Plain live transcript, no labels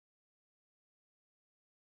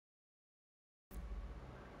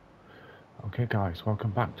Okay guys,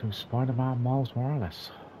 welcome back to Spider-Man Miles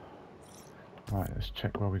Morales. Right, let's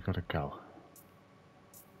check where we gotta go.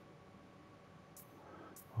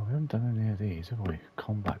 Well, we haven't done any of these, have we?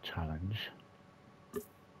 Combat challenge. So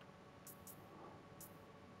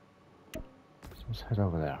let's head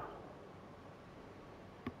over there.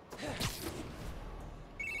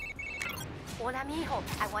 Hola, mijo.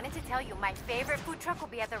 I wanted to tell you my favorite food truck will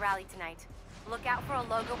be at the rally tonight. Look out for a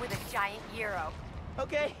logo with a giant gyro.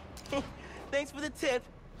 Okay. Thanks for the tip.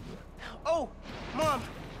 Oh, Mom,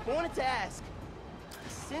 I wanted to ask.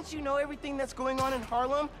 Since you know everything that's going on in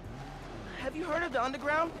Harlem, have you heard of the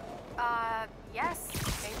Underground? Yes.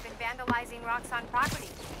 They've been vandalizing Roxxon property,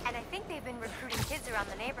 and I think they've been recruiting kids around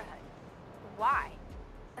the neighborhood. Why?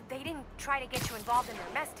 They didn't try to get you involved in their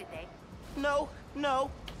mess, did they? No.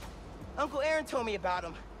 Uncle Aaron told me about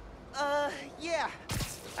him. Yeah.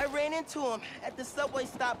 I ran into him at the subway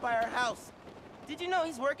stop by our house. Did you know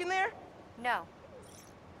he's working there? No.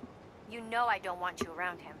 You know I don't want you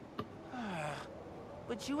around him.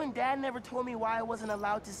 But you and Dad never told me why I wasn't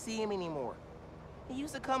allowed to see him anymore. He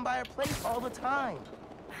used to come by our place all the time.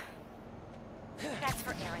 That's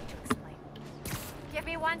for Aaron to explain. Give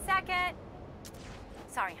me 1 second.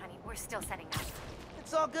 Sorry, honey. We're still setting up.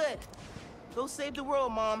 It's all good. Go save the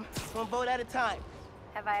world, Mom. One vote at a time.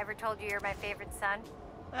 Have I ever told you you're my favorite son?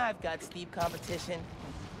 I've got steep competition.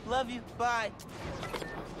 Love you. Bye.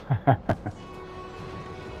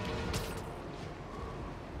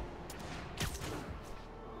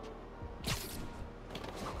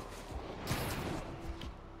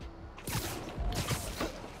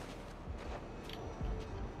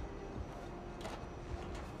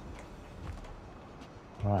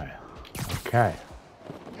 Right, okay.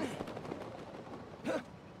 So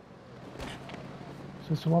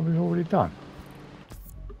this is the one we've already done.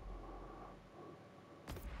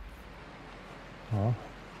 Well,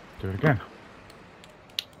 do it again.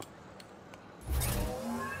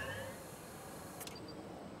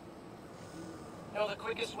 Know the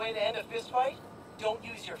quickest way to end a fist fight? Don't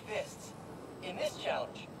use your fists. In this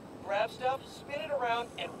challenge, grab stuff, spin it around,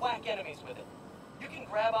 and whack enemies with it. You can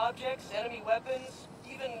grab objects, enemy weapons,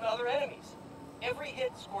 even other enemies. Every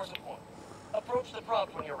hit scores a point. Approach the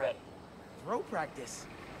prompt when you're ready. Throw practice.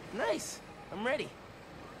 Nice. I'm ready.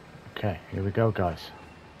 Okay, here we go guys.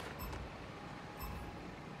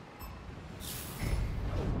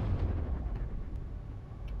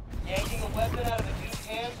 Yanking a weapon out of a dude's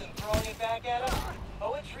hands and throwing it back at him?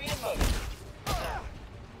 Poetry in motion.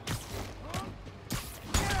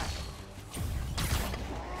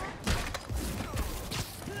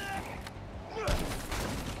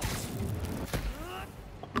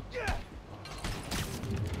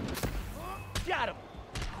 Got him.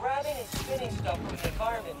 Grabbing and spinning stuff from the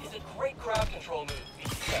environment is a great crowd control move.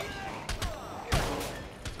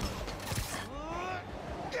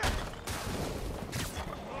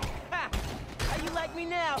 Ha! How you like me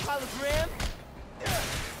now, hologram?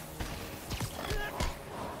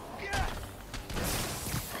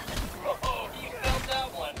 Oh, you felt that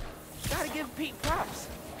one. Gotta give Pete props.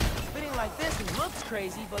 Spinning like this it looks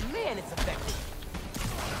crazy, but man, it's effective.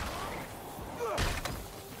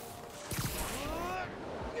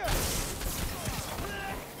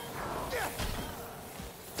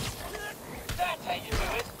 That's how you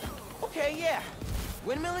do it. Okay, yeah.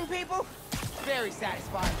 Windmilling people? Very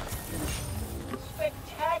satisfying.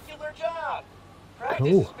 Spectacular job. Practice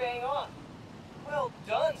Cool. is paying off. Well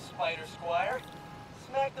done, Spider Squire.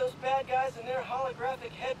 Smack those bad guys in their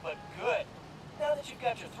holographic headbutt good. Now that you've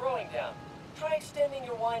got your throwing down, try extending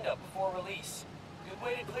your windup before release. Good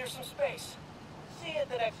way to clear some space. See you at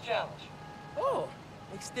the next challenge. Oh,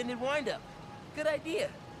 extended windup. Good idea.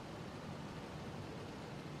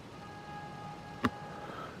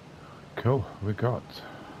 Cool, we got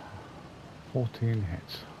 14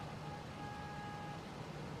 hits.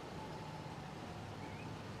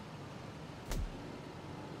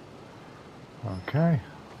 Okay,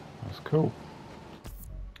 that's cool.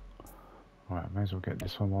 Alright, may as well get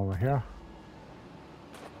this one while we're here.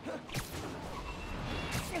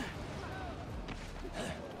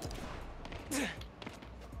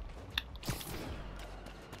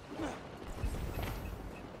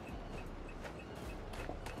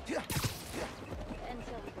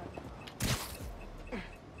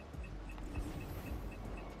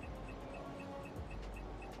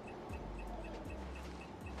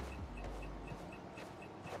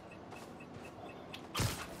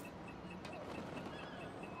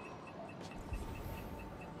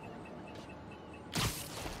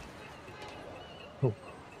 Oh,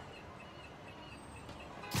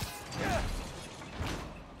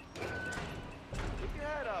 Keep your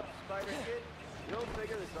head up, Spider Kid. You'll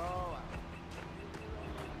figure this all out.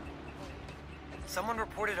 Someone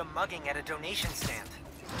reported a mugging at a donation stand.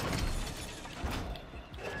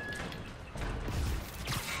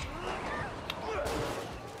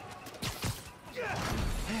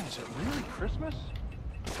 Man, is it really Christmas?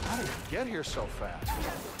 How did it get here so fast?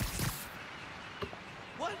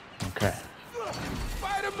 What? Okay.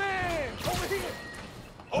 Spider-Man! Over here!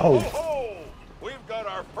 Oh. Ho, ho, ho! We've got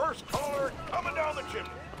our first caller coming down the chimney.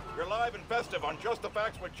 You're live and festive on Just the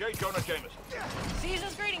Facts with J. Jonah Jameson.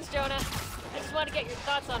 Season's greetings, Jonah. I just want to get your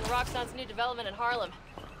thoughts on Roxxon's new development in Harlem.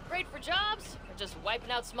 Great for jobs, or just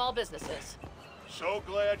wiping out small businesses? So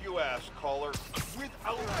glad you asked, caller.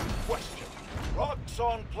 Without question,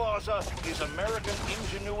 Roxxon Plaza is American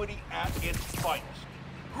ingenuity at its finest.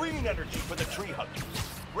 Green energy for the tree huggers,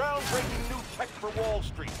 groundbreaking new tech for Wall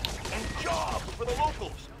Street, and jobs for the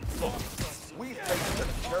locals. Look, we faced a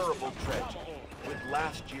terrible tragedy with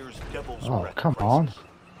last year's Devil's Breath come crisis. on.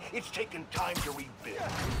 It's taken time to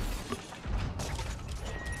rebuild.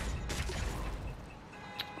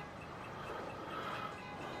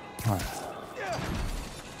 Right.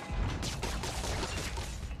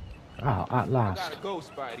 Oh, at I last. gotta go,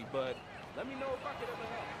 Spidey, but let me know if I can ever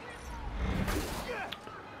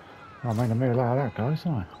help. I made a meal out of that, guys,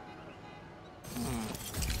 didn't I?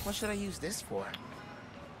 What should I use this for?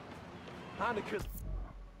 Hanukkah's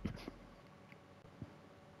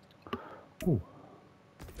Ooh.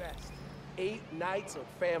 best. 8 nights of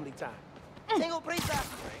family time. Tengo prisa.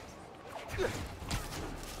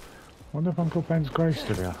 Wonder if Uncle Ben's Grace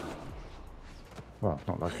still here. Well, it's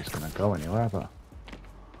not like he's going to go anywhere, but...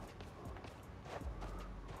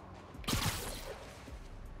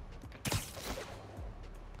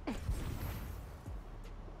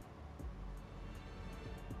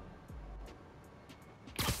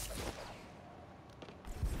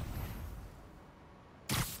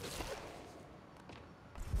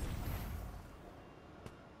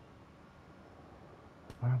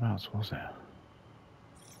 Whereabouts was it?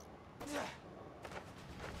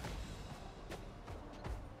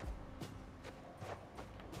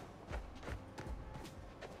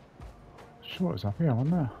 Sure, it's up here,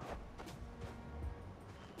 wasn't there?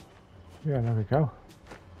 Yeah, there we go.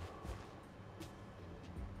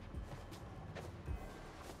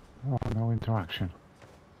 Oh, no interaction.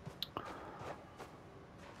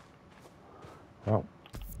 Well,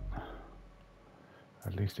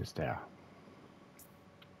 at least it's there.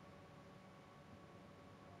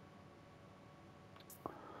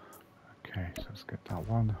 Okay, so let's get that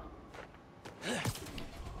one.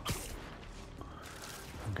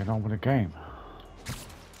 And get on with the game.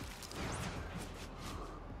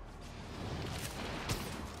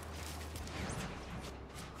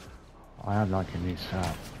 I am liking these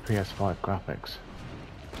PS5 graphics.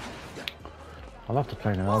 I'll have to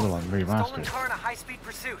play another one Stolen remastered. car in a high-speed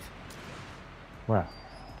pursuit. Where?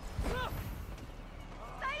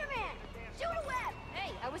 Spider-Man! Shoot a web!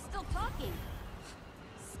 Hey, I was still talking.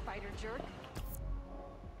 Spider jerk.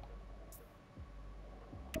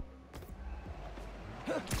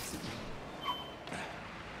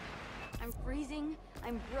 I'm freezing,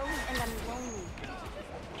 I'm broke, and I'm lonely.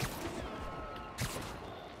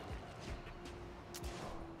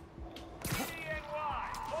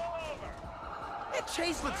 That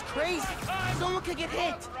chase looks crazy. Someone could get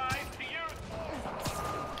hit.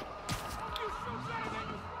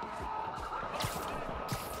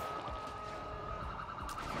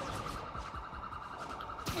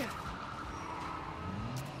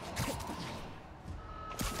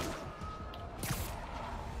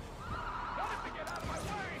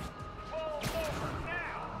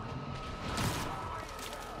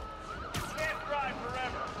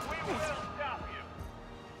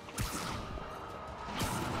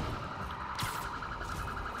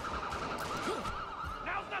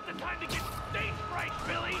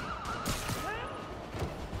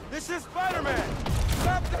 This is Spider-Man!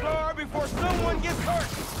 Stop the car before someone gets hurt!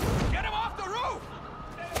 Get him off the roof!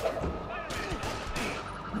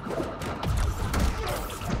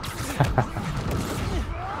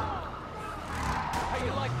 How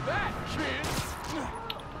you like that, kid?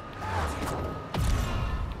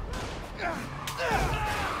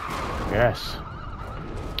 Yes.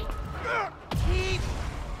 Keep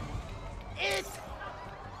it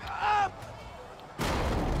up!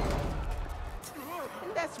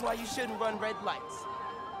 And that's why you shouldn't run red lights.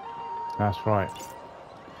 That's right.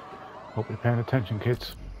 Hope you're paying attention,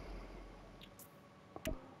 kids.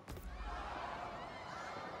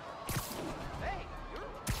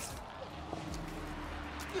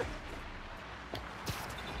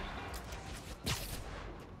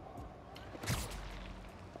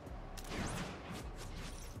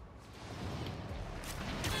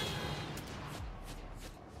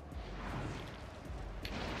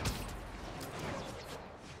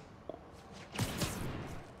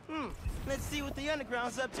 the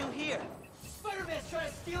underground's up to here. Spider-Man's trying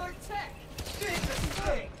to steal our tech!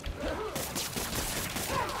 Interesting!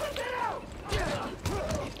 Put that out!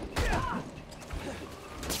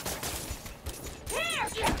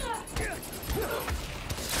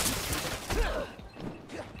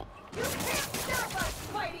 You can't stop us,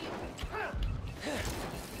 Spidey!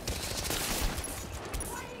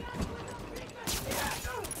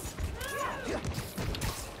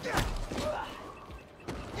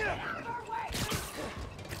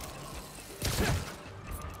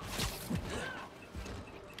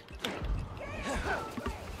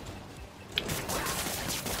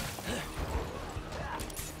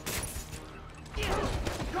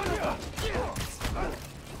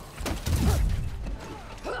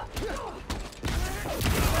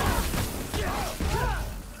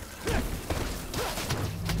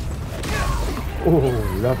 Oh,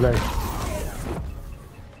 lovely.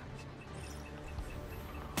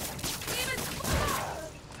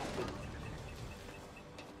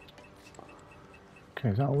 Okay,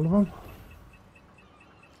 is that all of them?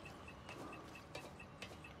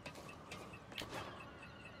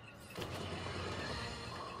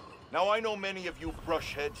 Now, I know many of you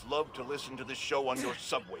brushheads love to listen to this show on your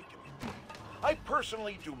subway commute. I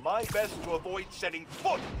personally do my best to avoid setting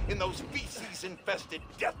foot in those feces-infested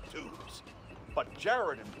death tubes. But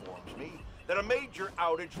Jared informs me that a major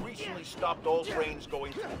outage recently stopped all trains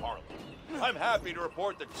going through Harlem. I'm happy to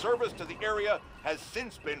report that service to the area has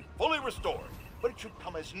since been fully restored. But it should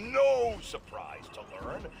come as no surprise to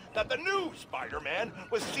learn that the new Spider-Man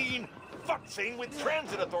was seen futzing with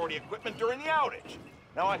transit authority equipment during the outage.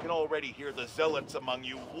 Now I can already hear the zealots among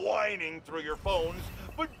you whining through your phones,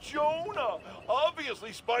 but Jonah,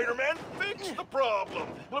 obviously Spider-Man fixed the problem.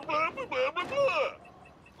 Blah, blah, blah, blah, blah, blah.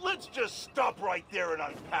 Let's just stop right there and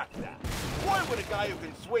unpack that. Why would a guy who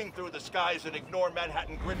can swing through the skies and ignore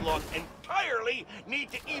Manhattan gridlock entirely need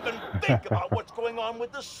to even think about what's going on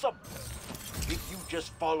with the subway? If you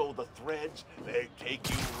just follow the threads, they take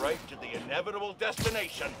you right to the inevitable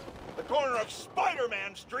destination, the corner of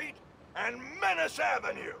Spider-Man Street and Menace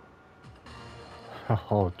Avenue.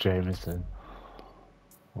 Oh, Jameson.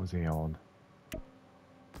 What was he on?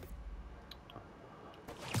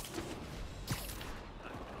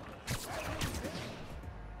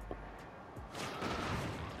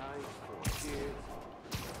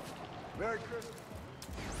 Merry Christmas.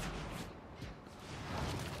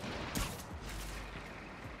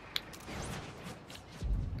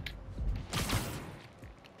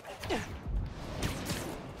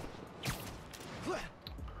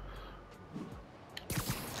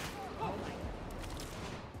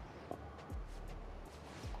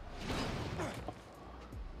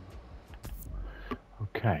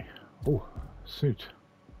 Okay. Oh, suit.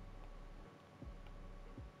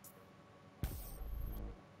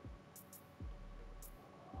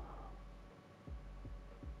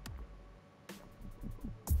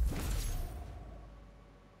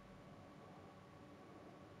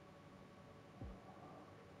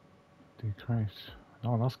 Decrease.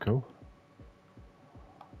 Oh, that's cool.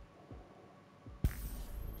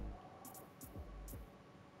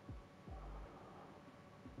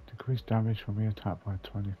 Decrease damage from the attack by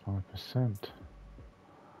 25%.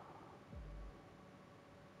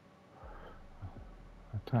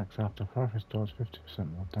 Attacks after 5 restores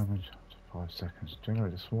 50% more damage after 5 seconds.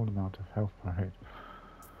 Generate a small amount of health per hit.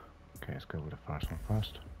 Okay, let's go with the first one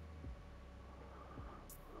first.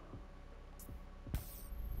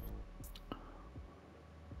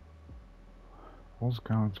 Walls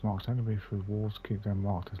guards marked enemy through walls, keep them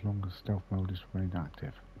marked as long as stealth mode is remained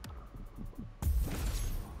active.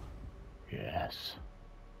 Yes.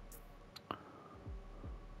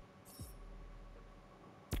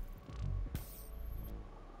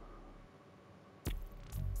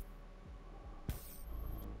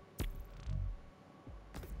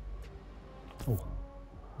 Oh.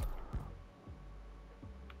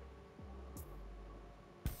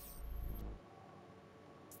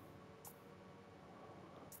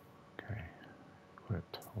 Okay.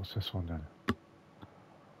 Equipped. What's this one then?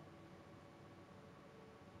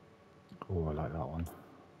 Oh, I like that one.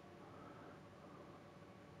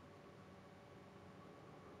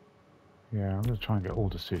 Yeah, I'm going to try and get all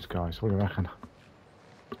the suits, guys. What do you reckon?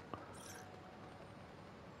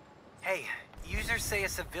 Hey, users say a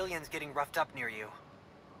civilian's getting roughed up near you.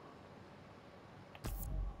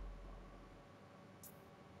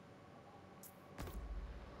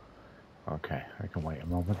 Okay, I can wait a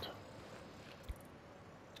moment.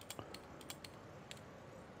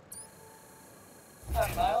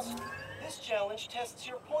 Hi, Miles. This challenge tests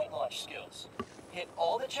your point launch skills. Hit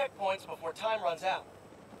all the checkpoints before time runs out.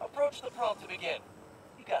 Approach the prompt to begin.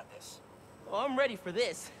 You got this. Oh, I'm ready for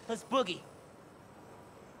this. Let's boogie.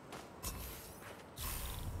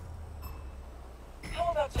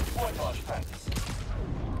 How about some point launch practice?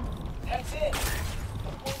 That's it.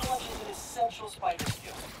 The point launch is an essential spider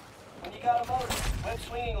skill. When you got a motor, web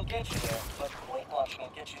swinging will get you there, but point launching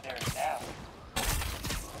will get you there now.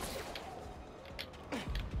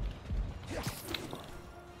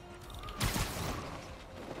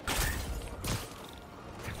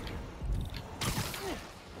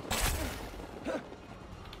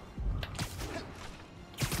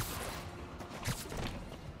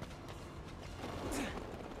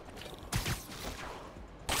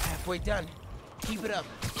 Halfway done. Keep it up.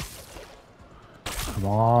 Come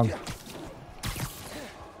on.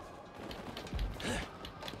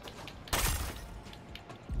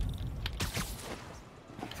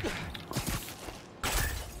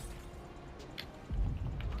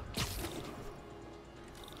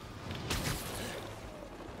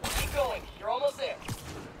 Keep going. You're almost there.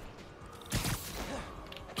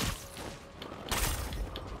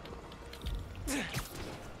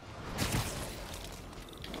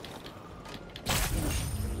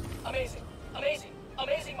 Amazing. Amazing.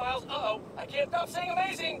 Amazing, Miles. Uh-oh. I can't stop saying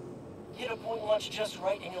amazing. Hit a point launch just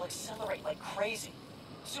right and you'll accelerate like crazy.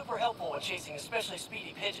 Super helpful when chasing especially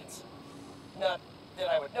speedy pigeons. Not that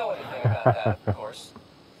I would know anything about that, of course.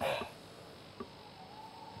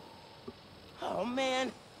 Oh,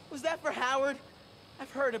 man. Was that for Howard?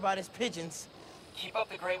 I've heard about his pigeons. Keep up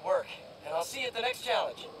the great work, and I'll see you at the next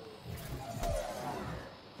challenge.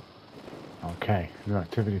 Okay, new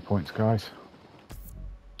activity points, guys.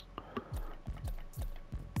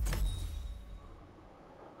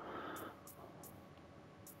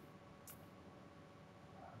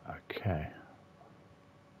 Okay.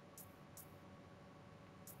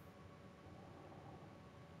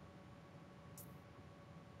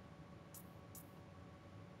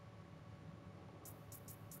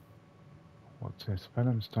 What's this?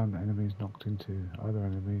 Venom stun enemies knocked into other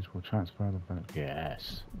enemies will transfer the venom.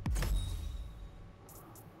 Yes.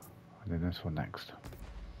 And then this one next.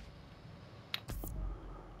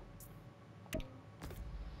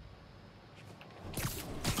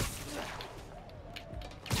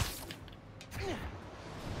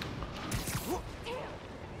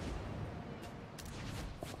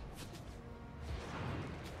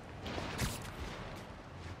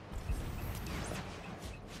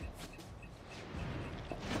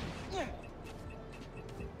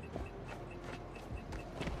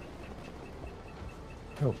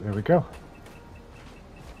 Oh, there we go.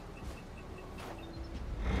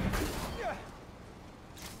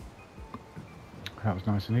 That was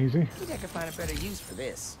nice and easy. I think I could find a better use for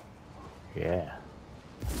this. Yeah.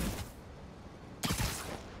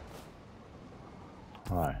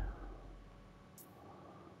 Right.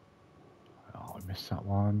 Oh, I missed that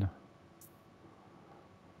one.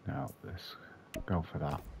 No, let's go for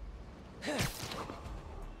that.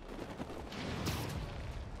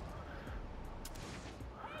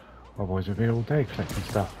 Well, boys, we'll be all day collecting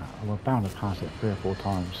stuff, and we're bound to pass it 3 or 4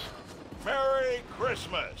 times. Merry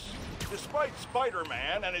Christmas! Despite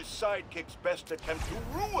Spider-Man and his sidekick's best attempt to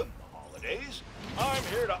ruin the holidays, I'm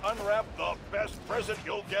here to unwrap the best present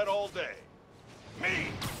you'll get all day. Me,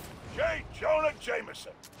 J. Jonah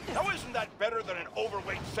Jameson. Now isn't that better than an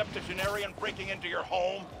overweight septuagenarian breaking into your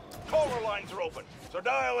home? Caller lines are open, so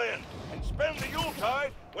dial in and spend the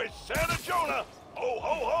Yuletide with Santa Jonah, ho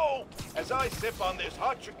ho ho, as I sip on this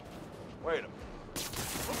hot chick. Wait a minute.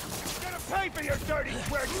 You're gonna pay for your dirty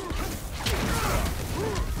trick!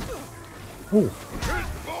 Ooh. His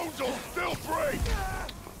bones will still break!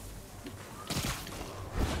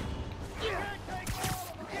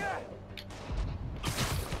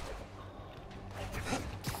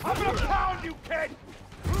 I'm gonna pound you, kid!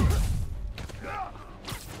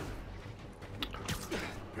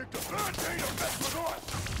 Pick the bad day to mess with us!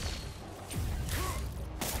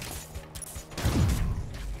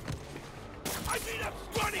 I beat up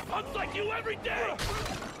scrawny punks like you every day!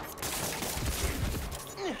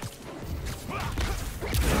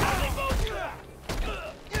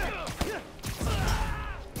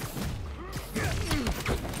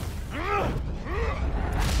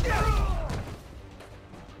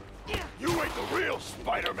 You ain't the real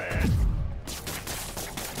Spider-Man!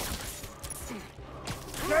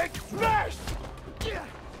 Take smash!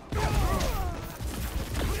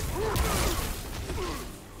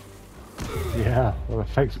 Yeah, well, the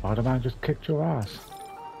fake Spider-Man just kicked your ass.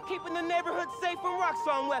 Keeping the neighborhood safe from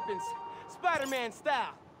Roxxon weapons. Spider-Man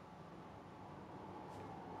style.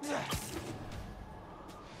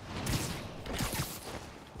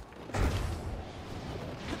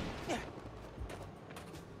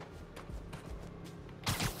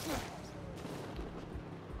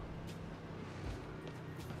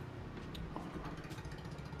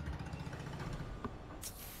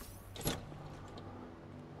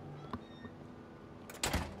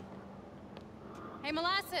 Hey,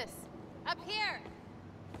 Molasses! Up here!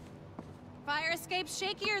 Fire escape's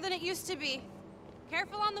shakier than it used to be.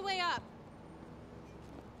 Careful on the way up.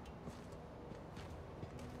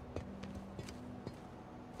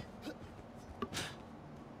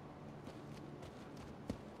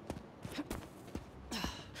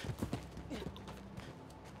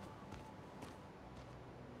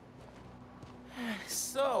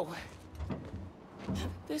 So,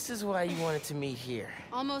 this is why you wanted to meet here.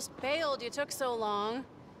 Almost bailed you took so long.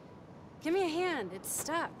 Give me a hand, it's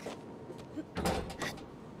stuck.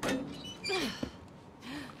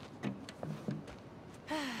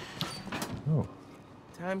 Oh.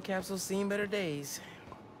 Time capsule's seen better days.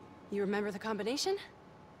 You remember the combination?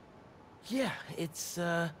 Yeah, it's,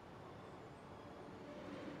 man,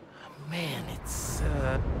 it's,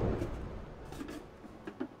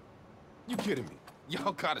 You kidding me?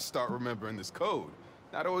 Y'all gotta start remembering this code.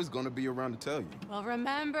 Not always gonna be around to tell you. We'll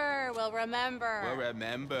remember, we'll remember. Well,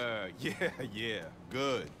 remember. Yeah,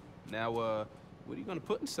 good. Now, what are you gonna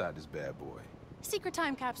put inside this bad boy? Secret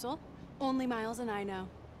time capsule. Only Miles and I know.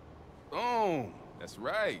 Oh, that's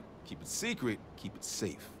right. Keep it secret, keep it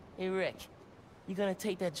safe. hey, Rick. You gonna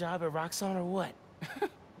take that job at Roxxon or what?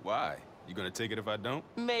 Why? You gonna take it if I don't?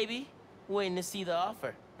 Maybe. Waiting to see the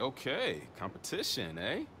offer. Okay, competition,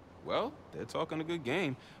 eh? Well, they're talking a good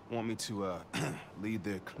game. Want me to, lead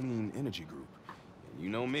their clean energy group. And you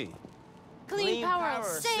know me. Clean power,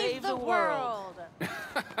 save the world!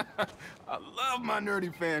 I love my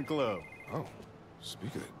nerdy fan club. Oh,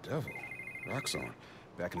 speak of the devil. Roxxon.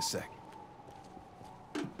 Back in a sec.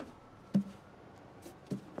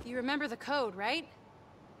 You remember the code, right?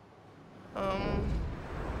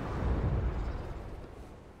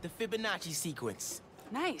 The Fibonacci sequence.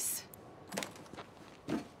 Nice.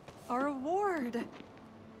 A reward.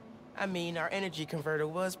 I mean, our energy converter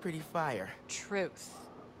was pretty fire. Truth.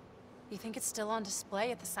 You think it's still on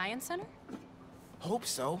display at the Science Center? Hope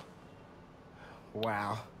so.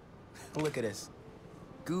 Wow. Look at this.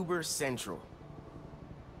 Goober Central.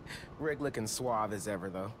 Rick looking suave as ever,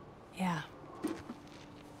 though. Yeah.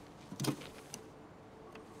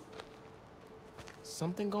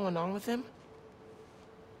 Something going on with him?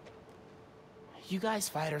 You guys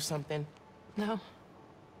fight or something? No.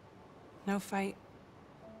 No fight.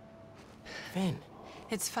 Finn,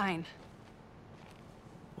 It's fine.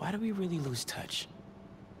 why do we really lose touch?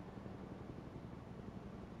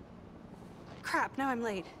 Crap, now I'm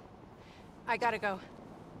late. I gotta go.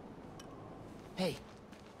 Hey,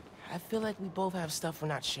 I feel like we both have stuff we're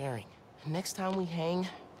not sharing. Next time we hang,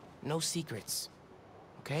 no secrets.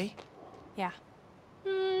 Okay? Yeah.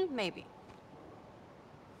 Maybe.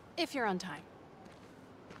 If you're on time.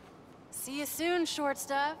 See you soon, short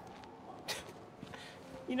stuff.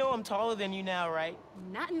 You know I'm taller than you now, right?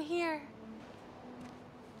 Not in here.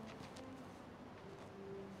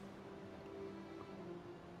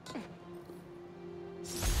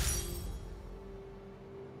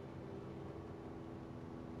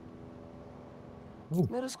 Ooh.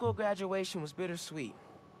 Middle school graduation was bittersweet.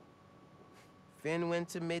 Finn went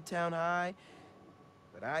to Midtown High,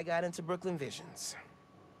 but I got into Brooklyn Visions.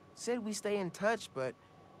 Said we stay in touch, but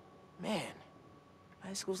man,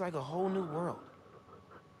 high school's like a whole new world.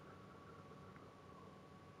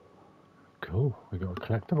 Cool. We got a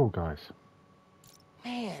collectible, guys.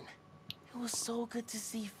 Man, it was so good to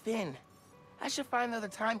see Finn. I should find the other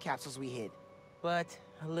time capsules we hid. But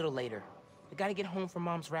a little later. I gotta get home from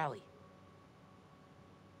Mom's rally.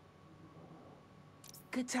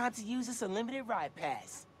 Good time to use this unlimited ride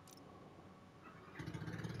pass.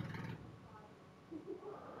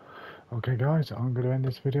 Okay, guys, I'm going to end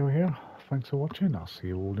this video here. Thanks for watching. I'll see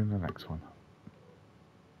you all in the next one.